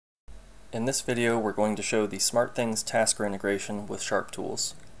In this video, we're going to show the SmartThings tasker integration with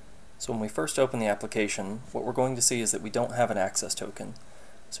SharpTools. So when we first open the application, what we're going to see is that we don't have an access token.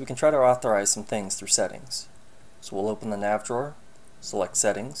 So we can try to authorize some things through settings. So we'll open the nav drawer, select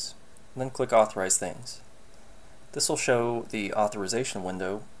settings, and then click authorize things. This will show the authorization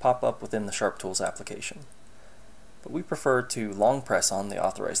window pop up within the SharpTools application. But we prefer to long press on the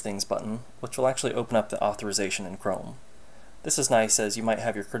authorize things button, which will actually open up the authorization in Chrome. This is nice as you might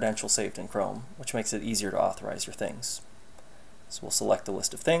have your credentials saved in Chrome, which makes it easier to authorize your things. So we'll select a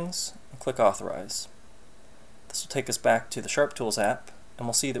list of things and click Authorize. This will take us back to the SharpTools app, and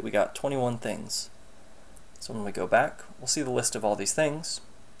we'll see that we got 21 things. So when we go back, we'll see the list of all these things,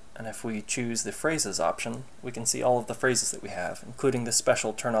 and if we choose the Phrases option, we can see all of the phrases that we have, including the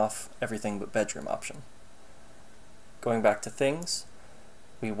special Turn Off Everything But Bedroom option. Going back to Things,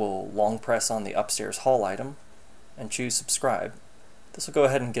 we will long press on the Upstairs Hall item, and choose Subscribe. This will go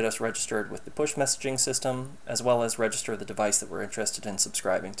ahead and get us registered with the push messaging system, as well as register the device that we're interested in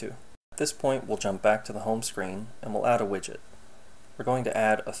subscribing to. At this point, we'll jump back to the home screen and we'll add a widget. We're going to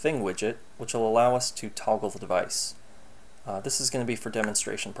add a Thing widget, which will allow us to toggle the device. This is going to be for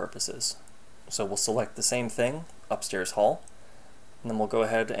demonstration purposes. So we'll select the same thing, Upstairs Hall, and then we'll go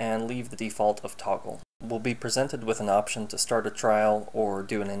ahead and leave the default of toggle. We'll be presented with an option to start a trial or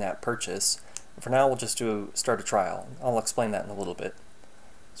do an in-app purchase. For now, we'll just do start a trial. I'll explain that in a little bit.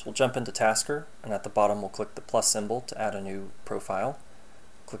 So we'll jump into Tasker, and at the bottom we'll click the plus symbol to add a new profile.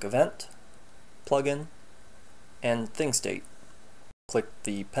 Click Event, Plugin, and Thing State. Click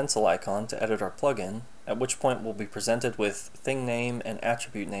the pencil icon to edit our plugin, at which point we'll be presented with thing name and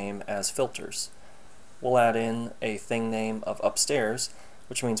attribute name as filters. We'll add in a thing name of upstairs,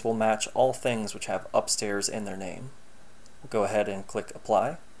 which means we'll match all things which have upstairs in their name. We'll go ahead and click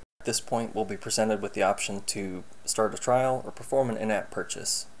Apply. At this point, we'll be presented with the option to start a trial or perform an in-app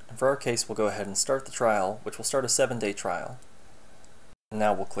purchase. And for our case, we'll go ahead and start the trial, which will start a 7-day trial. And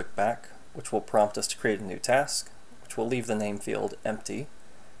now we'll click Back, which will prompt us to create a new task, which will leave the name field empty.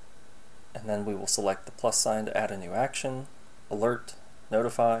 And then we will select the plus sign to add a new action, Alert,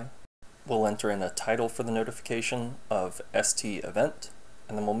 Notify. We'll enter in a title for the notification of ST Event,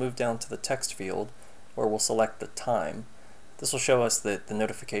 and then we'll move down to the text field where we'll select the time. This will show us that the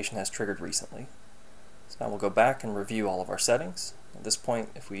notification has triggered recently. So now we'll go back and review all of our settings. At this point,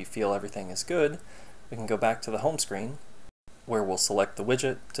 if we feel everything is good, we can go back to the home screen where we'll select the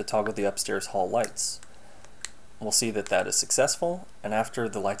widget to toggle the upstairs hall lights. We'll see that that is successful, and after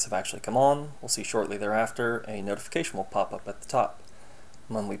the lights have actually come on, we'll see shortly thereafter a notification will pop up at the top.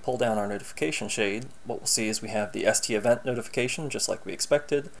 When we pull down our notification shade, what we'll see is we have the ST event notification just like we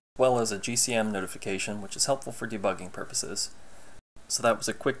expected, as well as a GCM notification, which is helpful for debugging purposes. So that was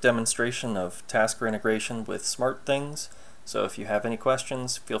a quick demonstration of tasker integration with SmartThings. So if you have any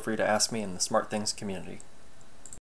questions, feel free to ask me in the SmartThings community.